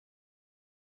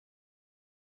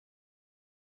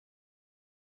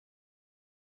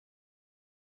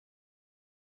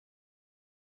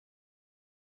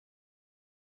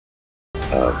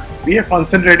We are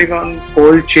concentrating on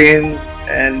cold chains,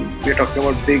 and we are talking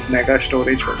about big mega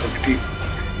storage facilities.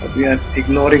 We are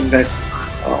ignoring that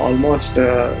almost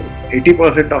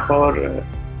 80% of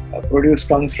our produce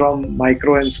comes from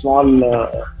micro and small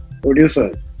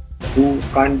producers who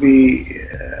can't be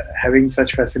having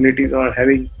such facilities or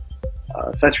having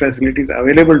such facilities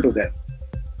available to them.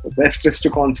 The best is to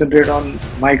concentrate on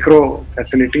micro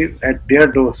facilities at their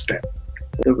doorstep.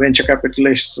 The venture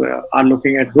capitalists are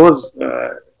looking at those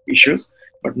issues,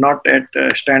 but not at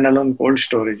standalone cold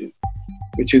storage,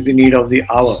 which is the need of the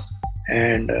hour.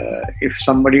 And if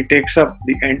somebody takes up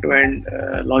the end-to-end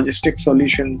logistics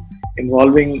solution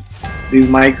involving these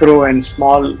micro and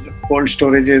small cold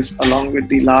storages along with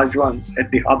the large ones at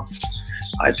the hubs,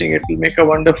 I think it will make a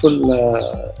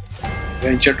wonderful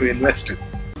venture to invest in.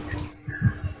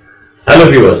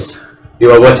 Hello viewers, you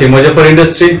are watching Woes for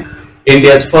Industry,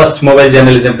 India's first mobile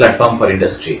journalism platform for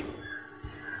industry.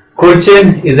 Cold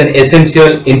chain is an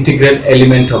essential integral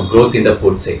element of growth in the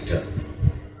food sector.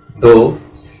 Though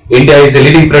India is a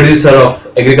leading producer of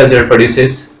agricultural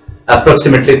produces,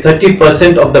 approximately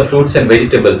 30% of the fruits and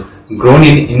vegetables grown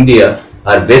in India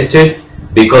are wasted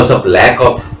because of lack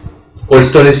of cold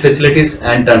storage facilities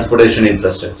and transportation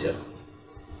infrastructure.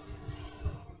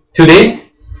 Today,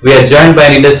 we are joined by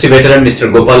an industry veteran,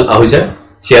 Mr. Gopaal Ahuja,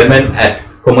 Chairman at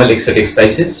Komal Exotic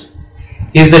Spices.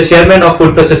 He is the Chairman of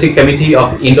Food Processing Committee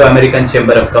of Indo-American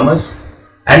Chamber of Commerce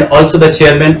and also the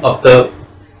Chairman of the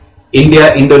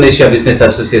India-Indonesia Business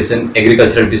Association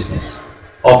Agricultural Business,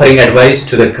 offering advice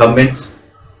to the governments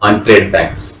on trade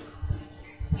pacts.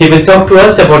 He will talk to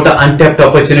us about the untapped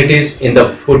opportunities in the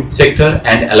food sector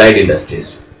and allied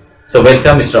industries. So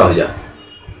welcome, Mr. Ahuja.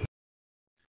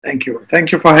 Thank you.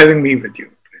 Thank you for having me with you.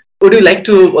 Would you like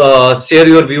to share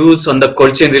your views on the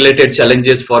cold chain related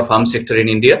challenges for farm sector in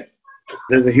India?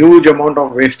 There's a huge amount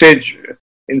of wastage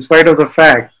in spite of the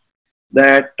fact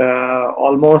that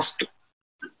almost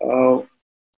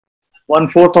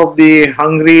 1/4 of the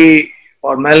hungry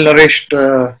or malnourished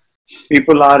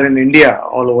people are in India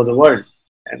all over the world.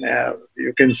 And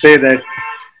you can say that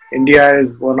India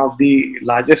is one of the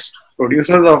largest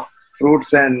producers of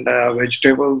fruits and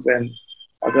vegetables and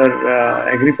other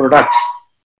agri-products.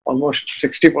 Almost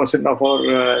 60% of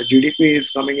our GDP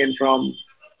is coming in from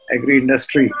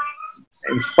agri-industry.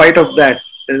 In spite of that,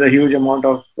 there's a huge amount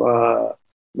of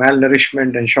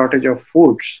malnourishment and shortage of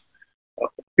foods.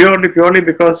 Purely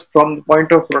because from the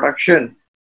point of production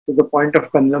to the point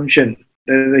of consumption,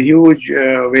 there is a huge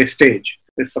wastage.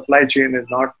 The supply chain is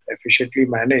not efficiently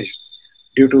managed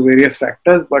due to various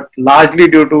factors, but largely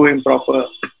due to improper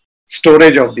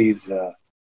storage of these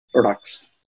products.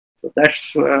 So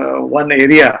that's one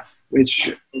area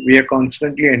which we are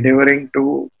constantly endeavoring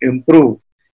to improve.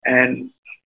 And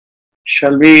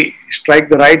shall we strike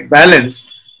the right balance,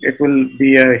 it will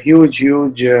be a huge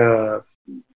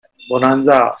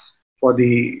bonanza for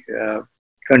the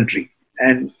country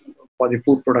and for the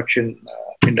food production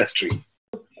industry.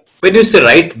 When you say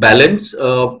right balance,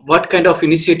 what kind of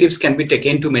initiatives can be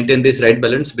taken to maintain this right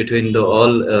balance between the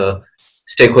all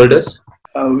stakeholders?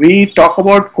 We talk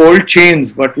about cold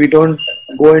chains, but we don't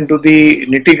go into the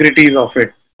nitty-gritties of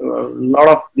it. A lot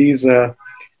of these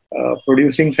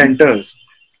producing centers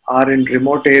are in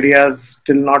remote areas,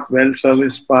 still not well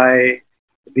serviced by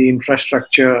the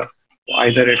infrastructure,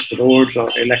 either it's roads or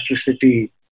electricity.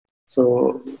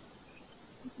 So,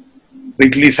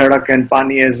 Bijli Sadak and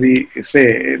Pani, as we say,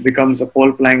 it becomes a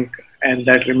pole plank, and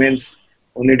that remains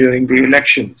only during the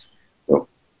elections. So,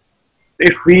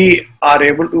 if we are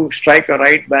able to strike a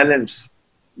right balance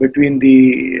between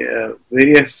the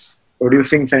various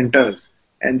producing centers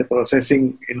and the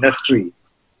processing industry,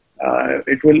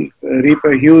 it will reap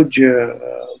a huge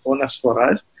bonus for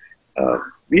us.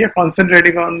 We are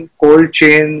concentrating on cold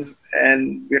chains,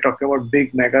 and we are talking about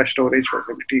big mega storage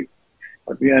facilities,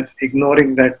 but we are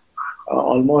ignoring that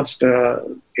almost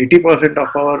 80%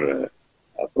 of our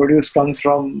produce comes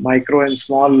from micro and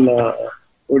small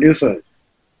producers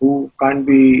who can't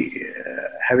be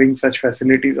having such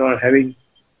facilities or having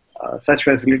such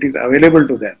facilities available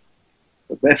to them.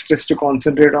 The best is to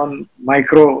concentrate on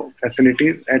micro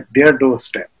facilities at their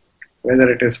doorstep, whether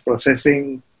it is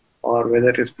processing or whether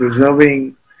it is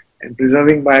preserving. And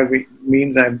preserving by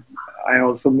means, I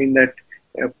also mean that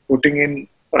putting in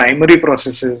primary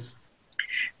processes.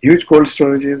 Huge cold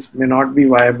storages may not be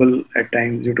viable at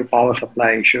times due to power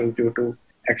supply issues, due to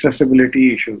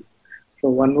accessibility issues. So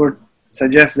one would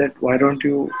suggest that why don't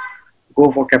you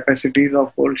go for capacities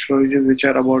of cold storages which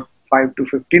are about 5 to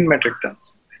 15 metric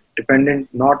tons, dependent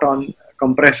not on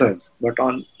compressors, but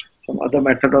on some other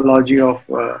methodology of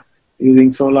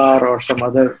using solar or some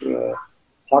other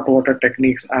hot water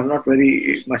techniques. I'm not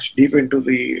very much deep into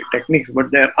the techniques, but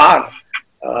there are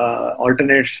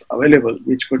alternates available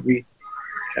which could be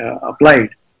applied,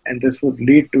 and this would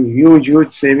lead to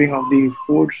huge saving of the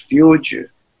foods, huge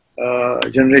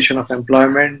generation of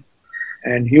employment,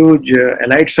 and huge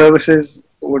allied services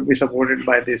would be supported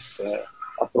by this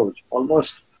approach.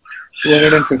 Almost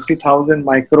 250,000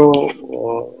 micro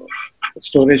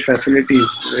storage facilities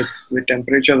with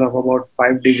temperatures of about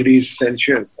 5 degrees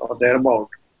Celsius or thereabout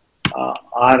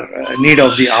are need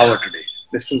of the hour today.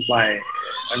 This is my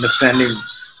understanding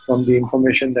from the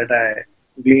information that I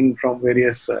gleaned from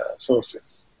various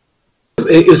sources.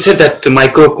 You said that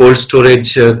micro cold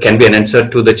storage can be an answer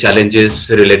to the challenges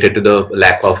related to the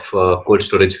lack of cold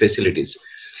storage facilities.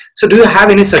 So do you have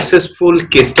any successful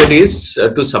case studies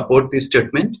to support this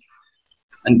statement?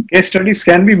 And case studies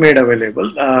can be made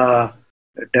available.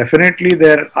 Definitely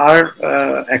there are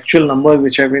actual numbers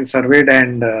which have been surveyed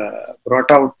and brought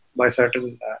out by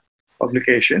certain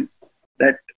publications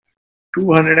that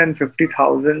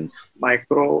 250,000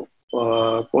 micro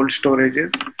cold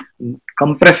storages,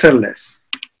 compressor-less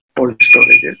cold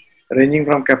storages, ranging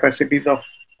from capacities of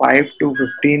 5 to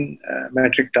 15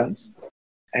 metric tons,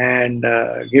 and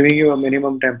giving you a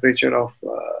minimum temperature of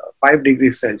 5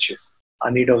 degrees Celsius,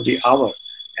 a need of the hour,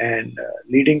 and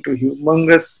leading to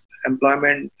humongous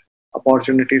employment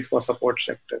opportunities for support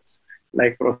sectors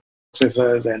like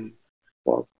processors and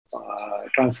for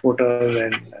transporters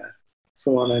and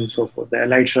so on and so forth, the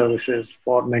allied services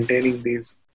for maintaining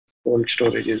these cold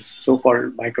storages,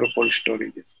 so-called micro cold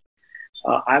storages.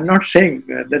 I'm not saying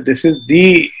that this is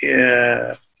the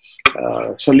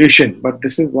solution, but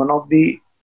this is one of the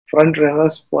front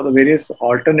runners for the various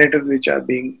alternatives which are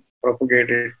being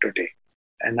propagated today.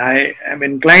 And I am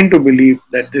inclined to believe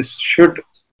that this should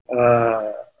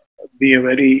be a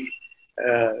very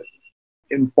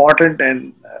important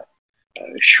and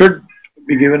should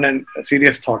be given a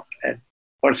serious thought and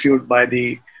pursued by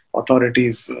the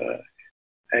authorities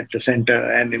at the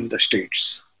center and in the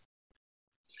states.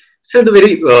 So the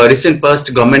very recent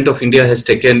past, Government of India has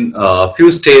taken a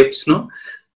few steps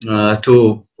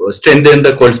to strengthen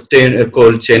the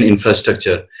cold chain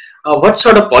infrastructure. What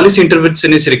sort of policy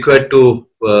intervention is required to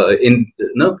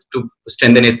to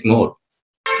strengthen it more?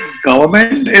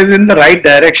 Government is in the right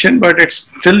direction, but it's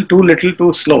still too little,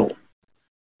 too slow.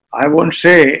 I won't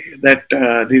say that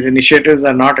these initiatives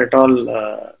are not at all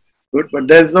good, but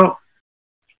there's no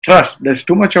trust. There's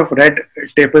too much of red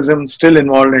tapeism still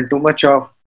involved, and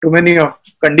too many of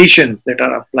conditions that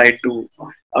are applied to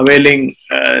availing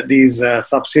these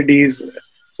subsidies,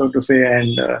 so to say,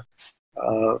 and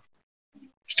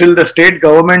still the state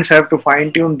governments have to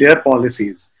fine-tune their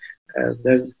policies.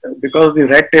 Because the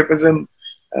red tapeism,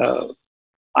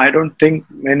 I don't think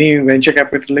many venture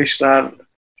capitalists are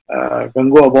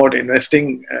gung-ho about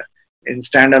investing in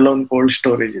standalone cold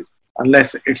storages,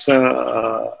 unless it's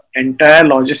a entire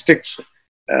logistics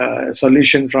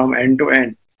solution from end to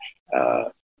end.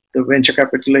 The venture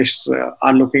capitalists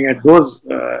are looking at those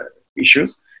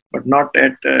issues, but not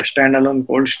at standalone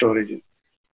cold storages,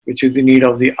 which is the need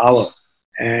of the hour.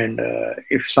 And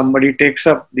if somebody takes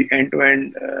up the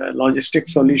end-to-end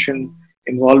logistics solution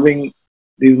involving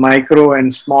these micro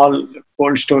and small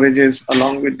cold storages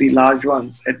along with the large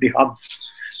ones at the hubs,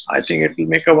 I think it will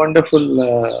make a wonderful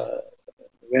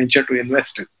venture to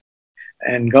invest in.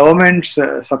 And government's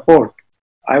support,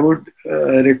 I would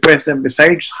request them,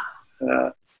 besides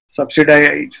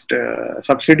subsidy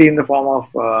in the form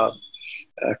of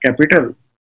capital,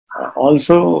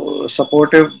 also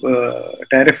supportive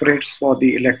tariff rates for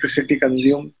the electricity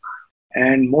consumed,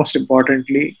 and most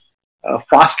importantly,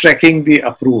 fast tracking the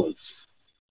approvals.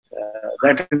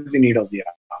 That is the need of the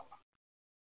hour.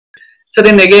 So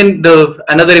then again,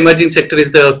 another emerging sector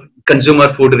is the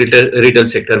consumer food retail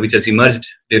sector, which has emerged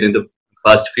during the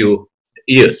past few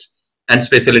years, and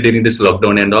especially during this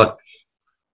lockdown and all.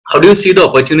 How do you see the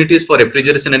opportunities for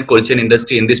refrigeration and cold chain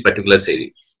industry in this particular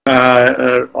area?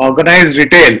 Organized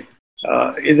retail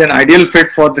is an ideal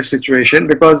fit for this situation,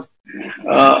 because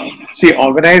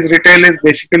organized retail is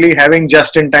basically having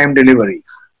just-in-time deliveries.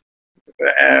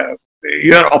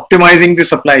 You are optimizing the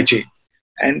supply chain,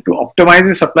 and to optimize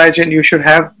the supply chain, you should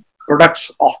have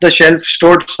products off the shelf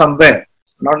stored somewhere,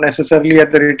 not necessarily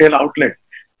at the retail outlet.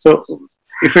 So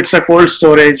if it's a cold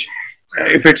storage,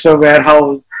 if it's a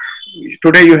warehouse,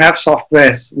 today you have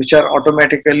softwares which are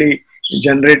automatically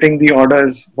generating the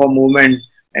orders for movement,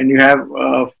 and you have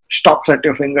stocks at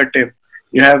your fingertip.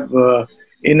 You have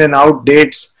in and out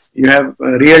dates. You have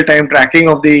real-time tracking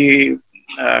of the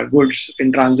goods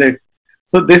in transit.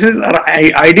 So this is an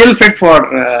ideal fit for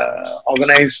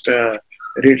organized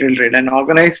retail trade. And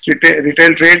organized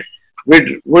retail trade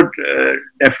would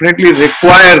definitely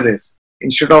require this.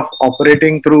 Instead of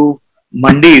operating through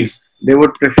mandis, they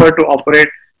would prefer to operate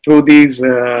through these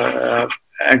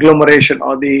agglomeration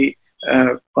or the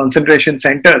concentration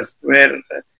centers where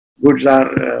goods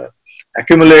are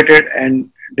accumulated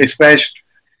and dispatched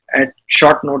at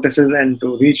short notices and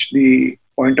to reach the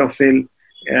point of sale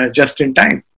just in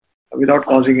time without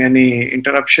causing any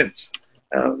interruptions.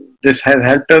 This has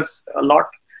helped us a lot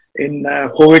in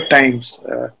COVID times.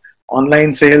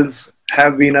 Online sales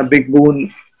have been a big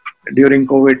boon during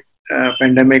COVID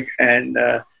pandemic, and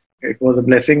it was a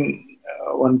blessing,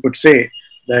 one could say,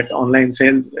 that online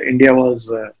sales, India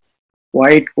was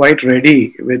quite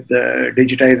ready with the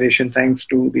digitization, thanks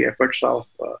to the efforts of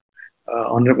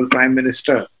Honorable Prime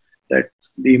Minister, that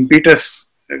the impetus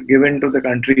given to the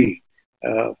country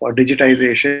for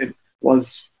digitization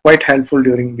was quite helpful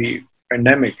during the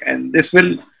pandemic. And this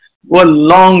will go a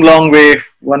long way if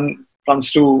one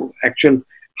comes to actual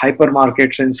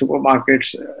hypermarkets and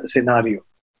supermarkets scenario,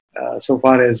 so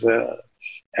far as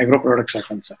agro products are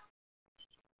concerned.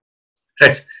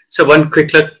 Right. So one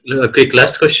quick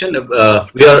last question.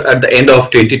 We are at the end of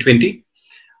 2020.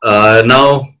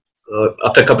 Now,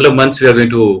 after a couple of months, we are going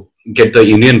to get the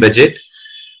union budget.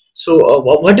 So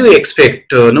what do we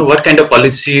expect? What kind of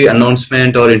policy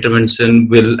announcement or intervention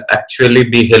will actually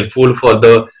be helpful for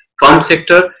the farm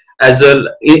sector as well,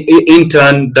 in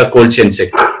turn, the cold chain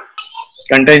sector?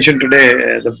 Contention today,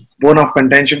 the bone of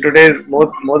contention today is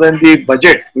more than the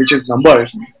budget, which is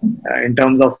numbers. In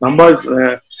terms of numbers,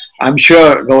 I'm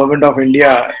sure Government of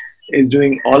India is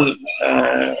doing all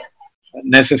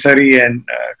necessary and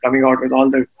coming out with all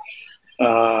the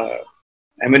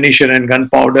ammunition and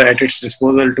gunpowder at its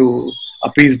disposal to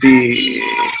appease the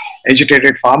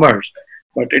agitated farmers.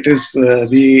 But it is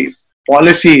the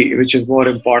policy which is more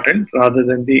important rather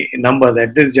than the numbers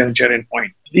at this juncture and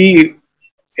point. The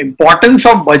importance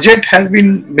of budget has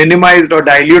been minimized or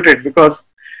diluted because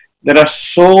there are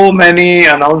so many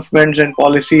announcements and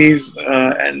policies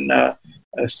and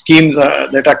schemes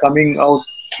that are coming out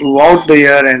throughout the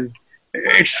year, and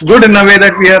it's good in a way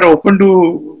that we are open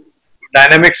to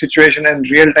dynamic situation and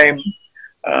real-time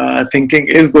thinking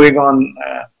is going on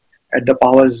at the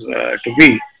powers to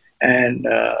be, and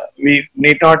we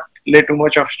need not lay too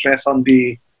much of stress on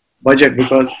the budget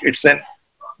because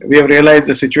we have realized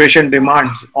the situation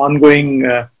demands ongoing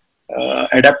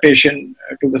adaptation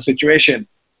to the situation,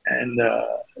 and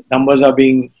numbers are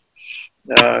being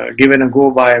given a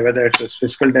go by, whether it's a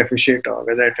fiscal deficit or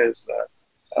whether it is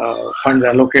funds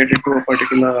allocated to a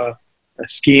particular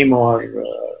scheme or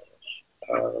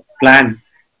plan.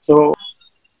 So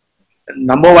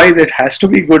number wise, it has to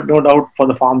be good, no doubt, for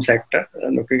the farm sector,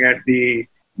 looking at the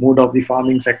mood of the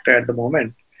farming sector at the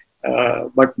moment.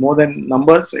 But more than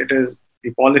numbers, it is the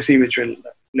policy which will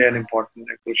play an important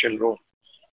and crucial role.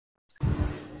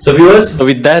 So viewers,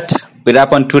 with that, we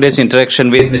wrap on today's interaction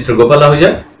with Mr. Gopaal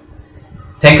Ahuja.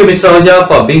 Thank you, Mr. Ahuja,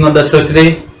 for being on the show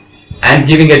today and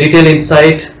giving a detailed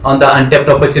insight on the untapped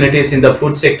opportunities in the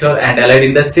food sector and allied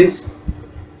industries.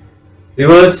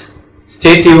 Viewers,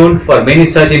 stay tuned for many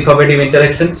such informative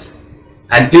interactions,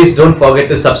 and please don't forget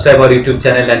to subscribe our YouTube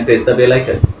channel and press the bell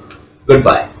icon.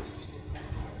 Goodbye.